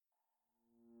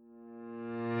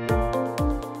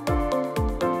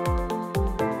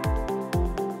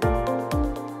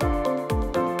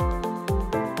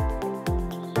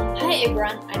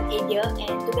everyone, I'm Adia,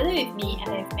 and together with me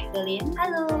I have Magdalene.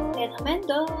 Hello. And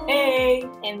Amanda. Hey!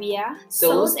 And we are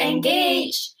Souls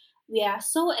Engaged. We are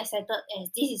so excited as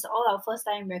this is all our first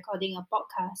time recording a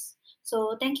podcast.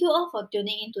 So thank you all for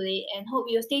tuning in today and hope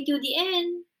you'll stay till the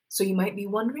end. So you might be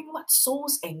wondering what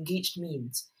Souls Engaged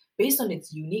means. Based on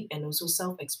its unique and also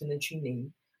self-explanatory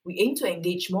name, we aim to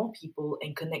engage more people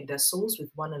and connect their souls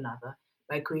with one another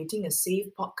by creating a safe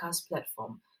podcast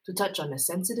platform to touch on a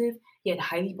sensitive yet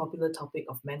highly popular topic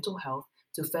of mental health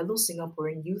to fellow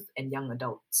Singaporean youth and young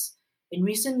adults. In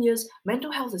recent years,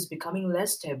 mental health is becoming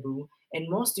less taboo and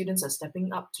more students are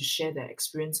stepping up to share their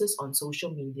experiences on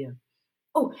social media.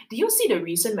 Oh, did you see the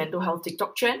recent mental health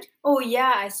TikTok trend? Oh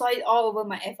yeah, I saw it all over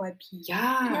my FYP.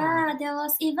 Yeah, there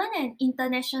was even an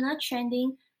international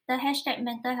trending, the hashtag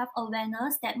mental health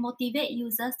awareness that motivate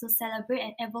users to celebrate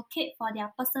and advocate for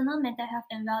their personal mental health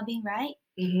and well-being, right?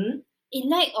 Mm-hmm. In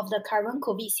light of the current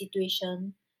COVID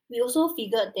situation, we also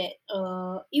figured that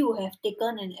it would have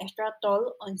taken an extra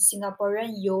toll on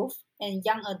Singaporean youth and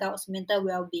young adults' mental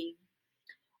well-being.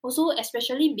 Also,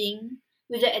 especially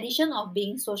with the addition of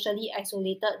being socially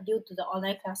isolated due to the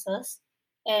online classes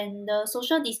and the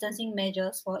social distancing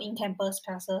measures for in-campus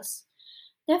classes.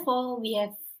 Therefore, we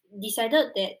have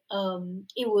decided that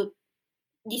it would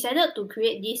decided to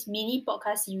create this mini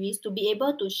podcast series to be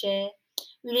able to share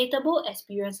relatable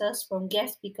experiences from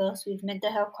guest speakers with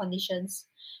mental health conditions,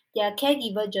 their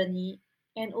caregiver journey,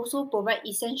 and also provide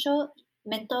essential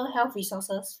mental health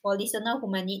resources for listeners who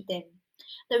might need them.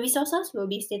 The resources will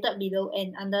be stated below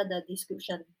and under the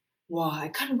description. Wow, I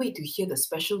can't wait to hear the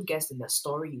special guests and their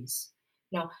stories.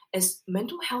 Now, as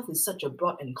mental health is such a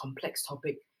broad and complex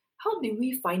topic, how did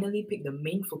we finally pick the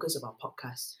main focus of our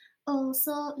podcast? Oh,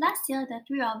 so last year the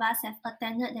three of us have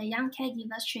attended the Young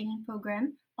Caregivers Training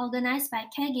Program organized by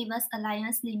Caregivers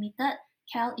Alliance Limited,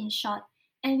 CAL in short,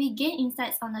 and we gained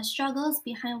insights on the struggles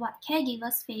behind what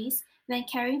caregivers face when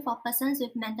caring for persons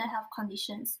with mental health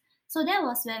conditions. So that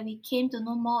was where we came to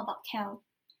know more about CAL.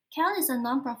 CAL is a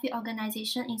non-profit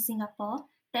organization in Singapore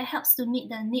that helps to meet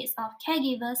the needs of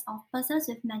caregivers of persons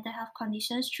with mental health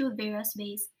conditions through various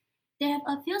ways. They have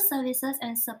a few services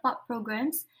and support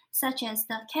programs such as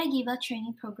the caregiver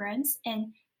training programs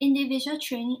and individual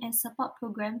training and support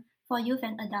program for youth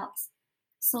and adults.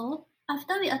 So,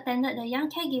 after we attended the Young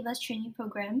Caregivers Training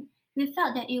Program, we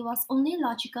felt that it was only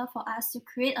logical for us to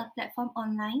create a platform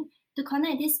online to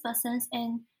connect these persons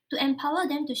and to empower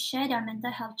them to share their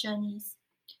mental health journeys.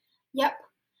 Yep,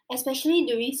 especially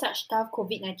during such tough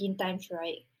COVID-19 times,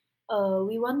 right?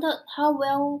 We wondered how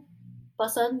well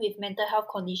person with mental health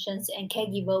conditions and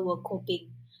caregiver were coping.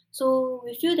 So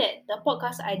we feel that the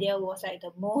podcast idea was like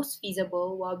the most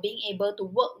feasible while being able to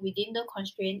work within the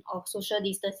constraint of social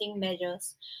distancing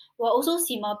measures, while also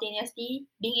simultaneously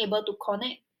being able to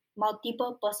connect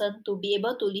multiple person to be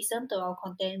able to listen to our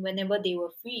content whenever they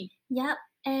were free. Yep,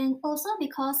 and also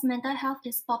because mental health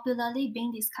is popularly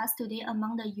being discussed today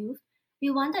among the youth,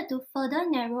 we wanted to further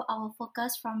narrow our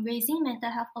focus from raising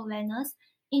mental health awareness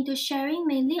into sharing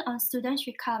mainly on students'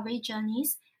 recovery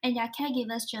journeys and their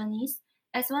caregivers' journeys,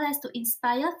 as well as to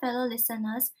inspire fellow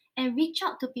listeners and reach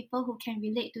out to people who can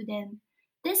relate to them.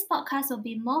 This podcast will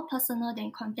be more personal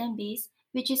than content based,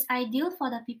 which is ideal for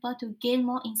the people to gain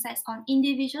more insights on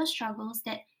individual struggles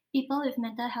that people with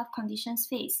mental health conditions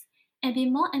face and be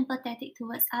more empathetic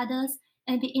towards others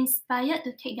and be inspired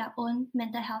to take their own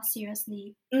mental health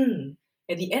seriously.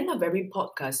 At the end of every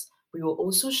podcast, we will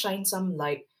also shine some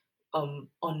light on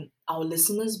our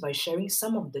listeners by sharing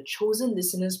some of the chosen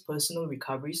listeners' personal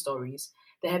recovery stories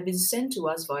that have been sent to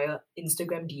us via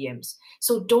Instagram DMs.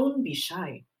 So don't be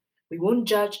shy. We won't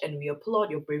judge and we applaud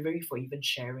your bravery for even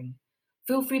sharing.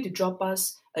 Feel free to drop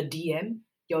us a DM.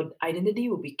 Your identity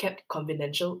will be kept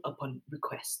confidential upon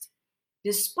request.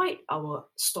 Despite our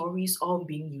stories all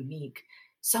being unique,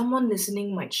 someone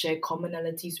listening might share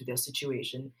commonalities with your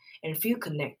situation and feel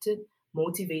connected,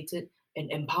 motivated, and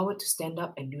empowered to stand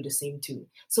up and do the same too.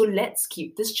 So let's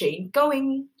keep this chain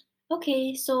going.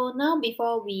 Okay, so now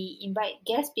before we invite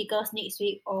guest speakers next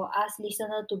week or ask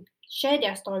listeners to share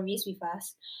their stories with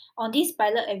us, on this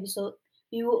pilot episode,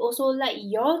 we would also like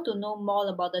y'all to know more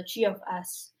about the three of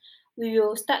us. We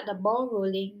will start the ball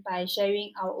rolling by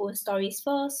sharing our own stories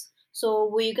first. So,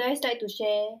 would you guys like to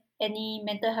share any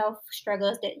mental health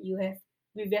struggles that you have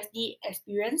previously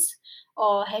experienced?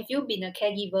 Or have you been a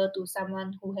caregiver to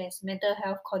someone who has mental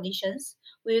health conditions?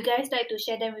 Would you guys like to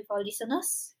share them with our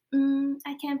listeners?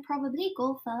 I can probably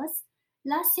go first.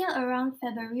 Last year, around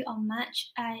February or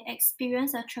March, I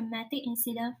experienced a traumatic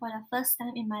incident for the first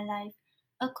time in my life.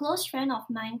 A close friend of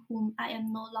mine, whom I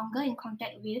am no longer in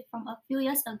contact with from a few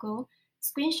years ago,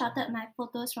 screenshotted my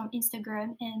photos from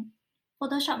Instagram and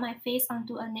photoshopped my face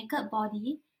onto a naked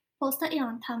body, posted it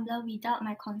on Tumblr without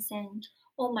my consent.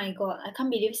 Oh my god, I can't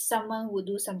believe someone would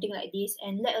do something like this,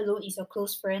 and let alone is your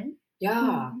close friend.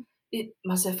 Yeah, Hmm. it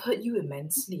must have hurt you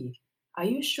immensely. Are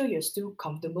you sure you're still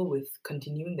comfortable with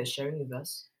continuing the sharing with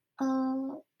us?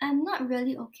 I'm not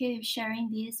really okay with sharing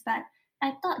this, but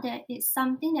I thought that it's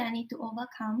something that I need to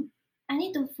overcome. I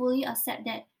need to fully accept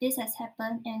that this has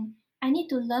happened and I need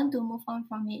to learn to move on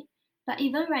from it. But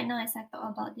even right now, as I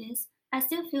talk about this, I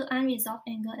still feel unresolved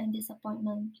anger and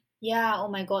disappointment. Yeah, oh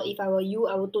my god, if I were you,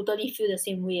 I would totally feel the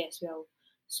same way as well.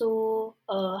 So,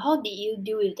 how did you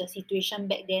deal with the situation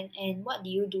back then, and what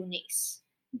did you do next?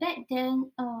 Back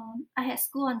then, I had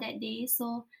school on that day,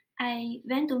 so I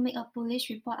went to make a police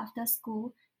report after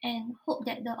school and hope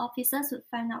that the officers would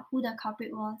find out who the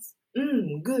culprit was.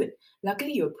 Good.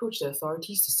 Luckily, you approached the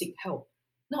authorities to seek help.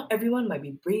 Not everyone might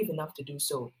be brave enough to do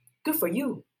so. Good for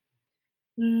you.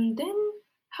 Then,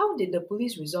 how did the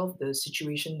police resolve the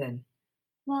situation then?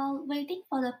 While waiting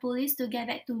for the police to get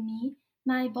back to me,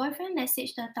 my boyfriend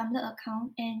messaged the Tumblr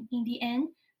account, and in the end,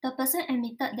 the person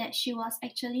admitted that she was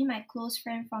actually my close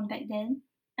friend from back then.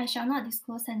 I shall not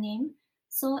disclose her name.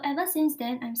 So, ever since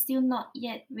then, I'm still not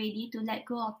yet ready to let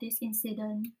go of this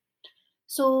incident.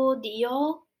 So, did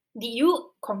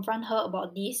you confront her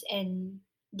about this, and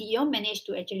did you all manage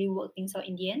to actually work things out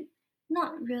in the end?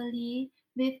 Not really.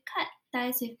 We've cut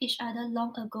ties with each other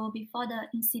long ago before the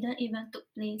incident even took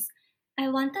place. I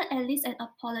wanted at least an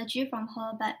apology from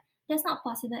her, but that's not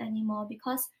possible anymore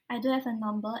because I do have a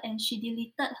number and she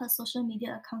deleted her social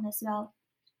media account as well.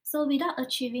 So, without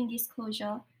achieving this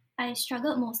closure, I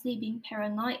struggled mostly being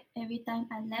paranoid every time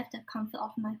I left the comfort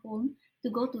of my home to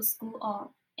go to school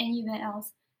or anywhere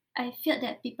else. I feared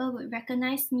that people would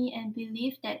recognize me and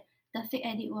believe that the fake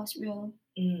edit was real.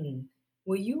 Mm.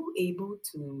 Were you able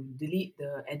to delete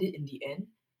the edit in the end?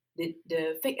 Did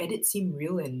the fake edit seem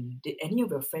real and did any of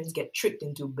your friends get tricked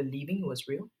into believing it was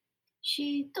real?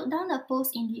 She took down the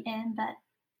post in the end, but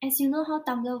as you know how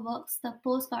Tumblr works, the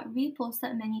post got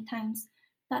reposted many times.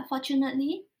 But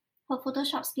fortunately, her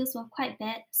Photoshop skills were quite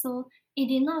bad, so it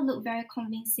did not look very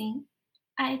convincing.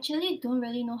 I actually don't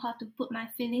really know how to put my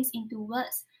feelings into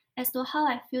words as to how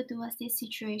I feel towards this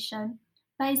situation,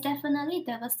 but it's definitely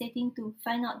devastating to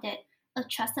find out that a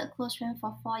trusted close friend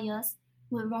for 4 years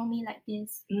would wrong me like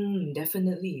this.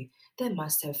 Definitely. That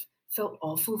must have felt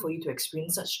awful for you to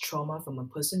experience such trauma from a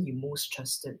person you most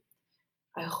trusted.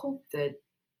 I hope that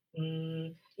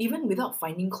even without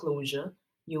finding closure,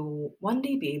 you'll one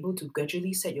day be able to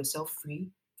gradually set yourself free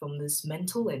from this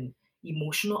mental and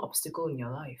emotional obstacle in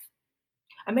your life.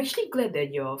 I'm actually glad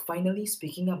that you're finally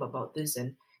speaking up about this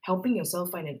and helping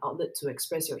yourself find an outlet to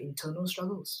express your internal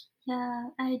struggles. Yeah,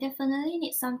 I definitely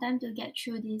need some time to get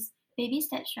through these baby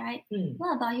steps, right? Hmm.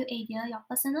 What about you, Adia? Your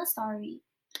personal story?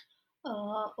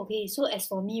 Okay, so as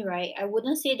for me, right, I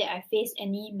wouldn't say that I faced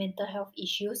any mental health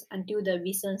issues until the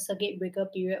recent circuit breaker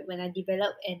period when I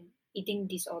developed an eating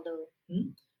disorder. Hmm?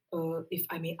 If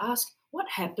I may ask, what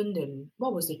happened and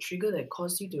what was the trigger that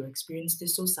caused you to experience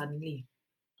this so suddenly?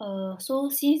 So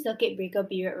since circuit breaker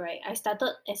period, right, I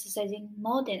started exercising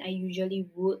more than I usually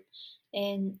would,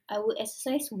 and I would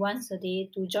exercise once a day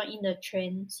to join in the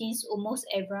trend since almost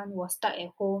everyone was stuck at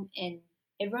home and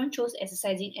everyone chose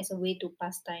exercising as a way to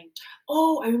pass time.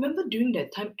 Oh, I remember during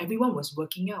that time everyone was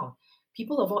working out.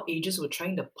 People of all ages were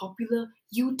trying the popular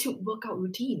YouTube workout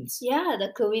routines. Yeah,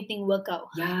 the Chloe thing workout.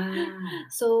 Yeah.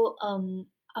 So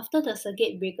after the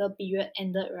circuit breaker period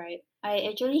ended, right, I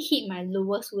actually hit my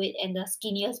lowest weight and the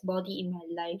skinniest body in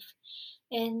my life.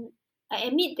 And I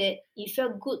admit that it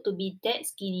felt good to be that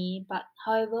skinny, but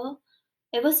however,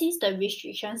 ever since the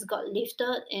restrictions got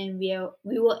lifted and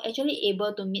we were actually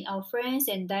able to meet our friends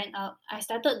and dine out, I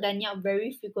started dining out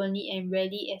very frequently and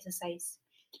rarely exercise.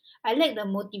 I lacked the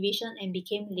motivation and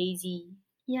became lazy.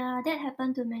 Yeah, that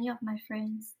happened to many of my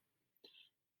friends.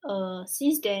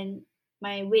 Since then,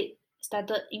 my weight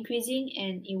started increasing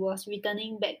and it was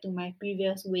returning back to my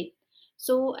previous weight.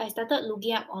 So I started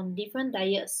looking up on different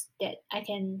diets that I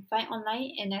can find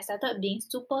online and I started being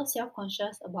super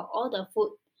self-conscious about all the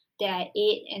food that I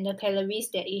ate and the calories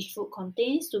that each food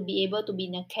contains to be able to be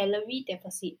in a calorie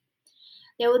deficit.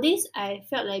 There were days I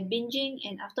felt like binging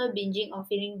and after binging or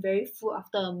feeling very full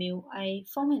after a meal, I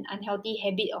formed an unhealthy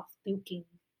habit of puking.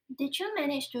 Did you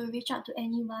manage to reach out to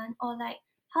anyone or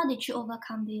how did you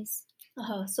overcome this?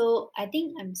 So I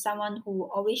think I'm someone who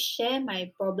always share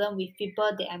my problem with people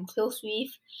that I'm close with,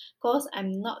 cause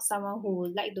I'm not someone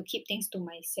who like to keep things to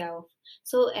myself.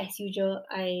 So as usual,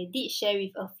 I did share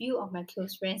with a few of my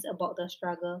close friends about the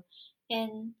struggle,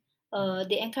 and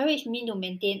they encouraged me to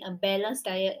maintain a balanced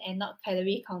diet and not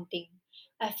calorie counting.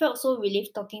 I felt so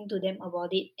relieved talking to them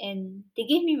about it, and they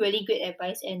gave me really great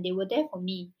advice and they were there for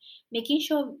me, making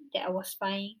sure that I was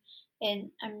fine.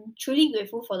 And I'm truly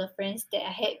grateful for the friends that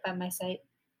I had by my side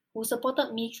who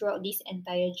supported me throughout this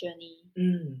entire journey.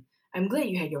 Mm, I'm glad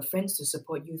you had your friends to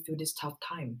support you through this tough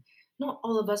time. Not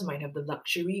all of us might have the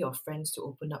luxury of friends to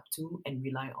open up to and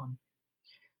rely on.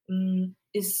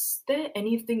 Is there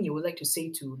anything you would like to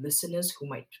say to listeners who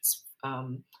might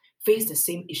face the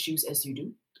same issues as you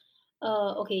do?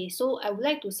 Okay, so I would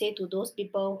like to say to those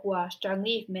people who are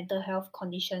struggling with mental health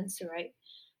conditions, right?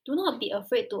 Do not be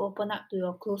afraid to open up to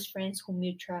your close friends whom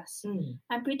you trust. Mm,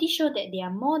 I'm pretty sure that they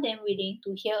are more than willing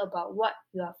to hear about what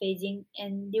you are facing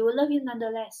and they will love you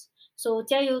nonetheless. So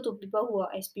tell you to people who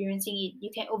are experiencing it, you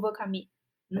can overcome it.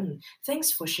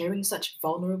 Thanks for sharing such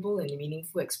vulnerable and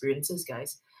meaningful experiences,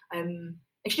 guys. I'm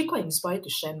actually quite inspired to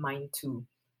share mine too.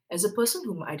 As a person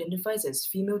who identifies as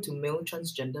female to male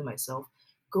transgender myself,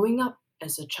 growing up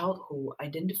as a child who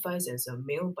identifies as a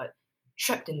male but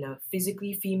trapped in a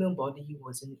physically female body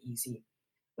wasn't easy.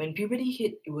 When puberty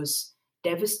hit, it was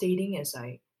devastating as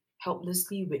I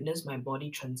helplessly witnessed my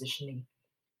body transitioning.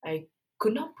 I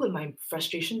could not put my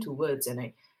frustration to words, and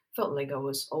I felt like I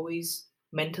was always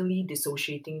mentally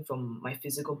dissociating from my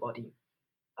physical body.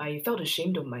 I felt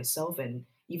ashamed of myself and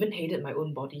even hated my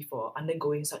own body for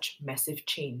undergoing such massive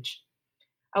change.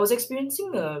 I was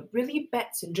experiencing a really bad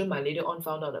syndrome I later on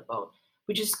found out about,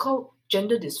 which is called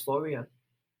gender dysphoria.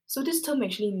 So, this term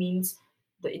actually means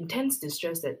the intense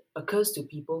distress that occurs to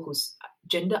people whose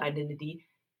gender identity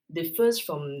differs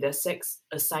from their sex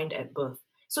assigned at birth.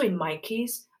 So, in my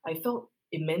case, I felt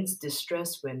immense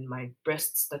distress when my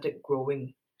breasts started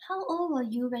growing. How old were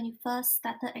you when you first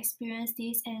started experience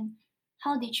this, and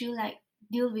how did you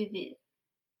deal with it?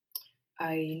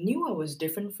 I knew I was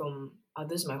different from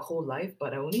others my whole life,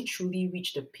 but I only truly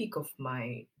reached the peak of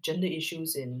my gender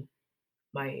issues in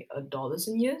my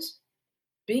adolescent years.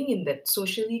 Being in that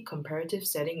socially comparative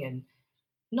setting and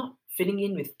not fitting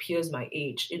in with peers my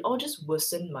age, it all just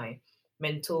worsened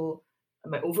mental,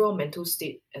 my overall mental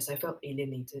state as I felt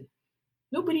alienated.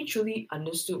 Nobody truly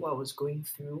understood what I was going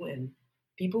through, and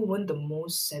people weren't the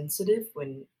most sensitive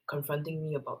when confronting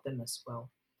me about them as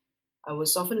well. I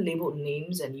was often labeled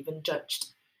names and even judged.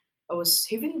 I was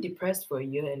heavily depressed for a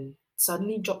year and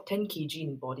suddenly dropped 10 kg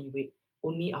in body weight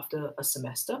only after a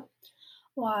semester.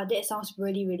 Wow, that sounds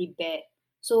really, really bad.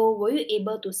 So were you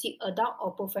able to seek adult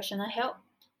or professional help?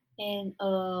 And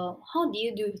how did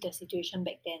you deal with the situation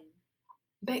back then?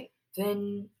 Back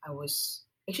then, I was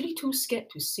actually too scared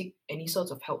to seek any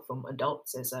sort of help from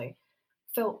adults as I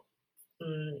felt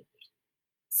um,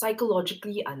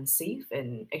 psychologically unsafe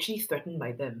and actually threatened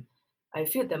by them. I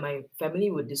feared that my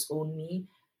family would disown me,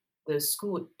 the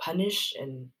school would punish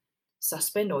and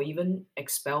suspend or even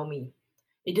expel me.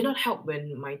 It did not help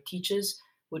when my teachers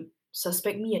would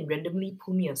suspect me and randomly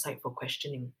pull me aside for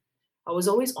questioning. I was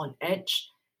always on edge,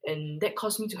 and that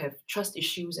caused me to have trust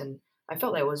issues, and I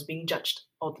felt like I was being judged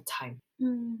all the time.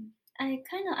 I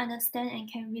kind of understand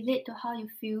and can relate to how you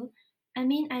feel. I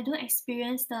mean, I don't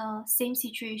experience the same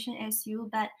situation as you,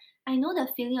 but I know the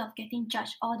feeling of getting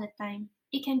judged all the time.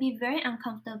 It can be very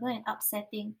uncomfortable and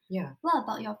upsetting. Yeah. What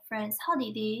about your friends? How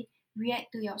did they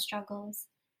react to your struggles?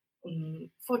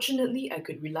 Fortunately, I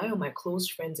could rely on my close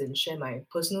friends and share my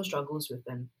personal struggles with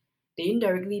them. They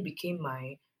indirectly became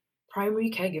my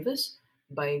primary caregivers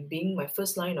by being my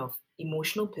first line of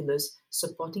emotional pillars,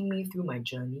 supporting me through my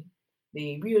journey.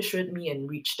 They reassured me and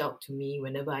reached out to me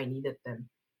whenever I needed them.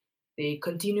 They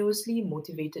continuously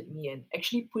motivated me and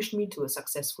actually pushed me to a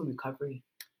successful recovery.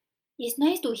 It's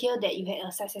nice to hear that you had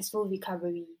a successful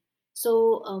recovery.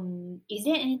 So, is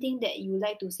there anything that you would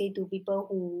like to say to people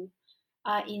who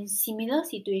are in similar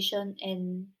situation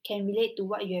and can relate to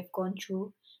what you have gone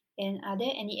through? And are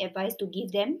there any advice to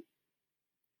give them?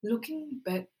 Looking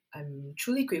back, I'm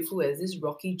truly grateful as this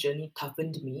rocky journey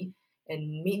toughened me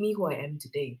and made me who I am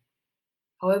today.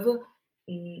 However,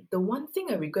 the one thing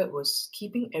I regret was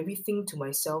keeping everything to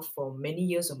myself for many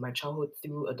years of my childhood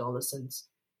through adolescence.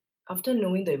 After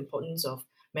knowing the importance of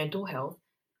mental health,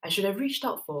 I should have reached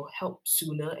out for help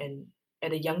sooner and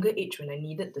at a younger age when I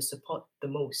needed the support the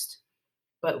most.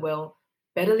 But well,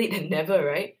 better late than never,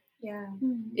 right? Yeah.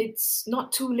 Mm. It's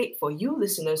not too late for you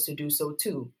listeners to do so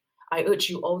too. I urge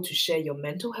you all to share your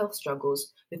mental health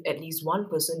struggles with at least one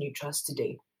person you trust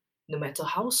today. No matter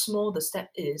how small the step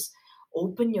is,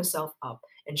 open yourself up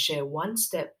and share one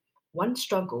step, one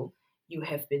struggle you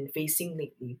have been facing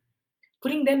lately.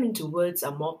 Putting them into words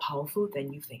are more powerful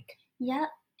than you think. Yeah,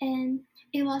 and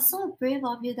it was so brave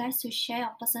of you guys to share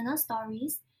your personal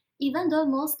stories. Even though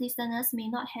most listeners may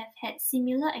not have had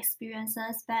similar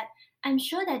experiences, but I'm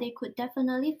sure that they could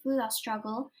definitely feel your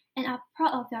struggle and are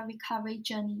proud of your recovery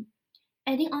journey.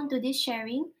 Adding on to this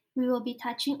sharing, we will be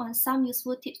touching on some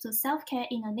useful tips to self care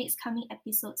in the next coming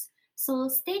episodes. So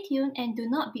stay tuned and do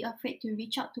not be afraid to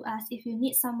reach out to us if you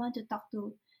need someone to talk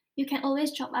to. You can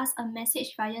always drop us a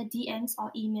message via DMs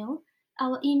or email.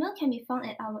 Our email can be found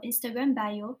at our Instagram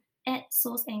bio at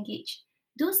SoulsEngage.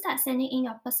 Do start sending in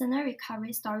your personal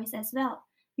recovery stories as well.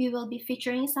 We will be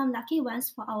featuring some lucky ones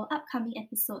for our upcoming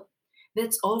episode.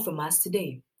 That's all from us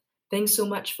today. Thanks so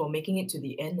much for making it to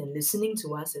the end and listening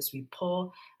to us as we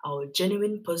pour our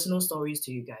genuine personal stories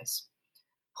to you guys.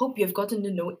 Hope you have gotten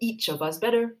to know each of us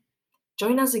better.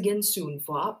 Join us again soon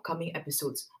for our upcoming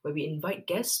episodes where we invite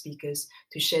guest speakers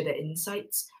to share their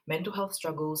insights, mental health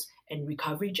struggles, and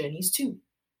recovery journeys too.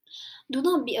 Do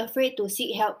not be afraid to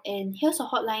seek help, and here's a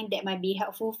hotline that might be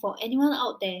helpful for anyone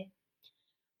out there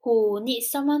who needs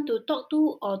someone to talk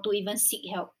to or to even seek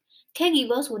help.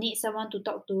 Caregivers who need someone to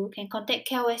talk to can contact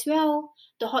Cal as well.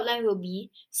 The hotline will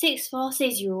be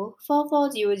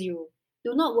 6460-4400.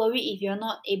 Do not worry if you're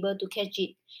not able to catch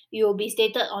it. It will be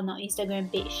stated on our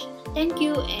Instagram page. Thank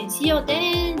you and see you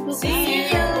then. Goodbye.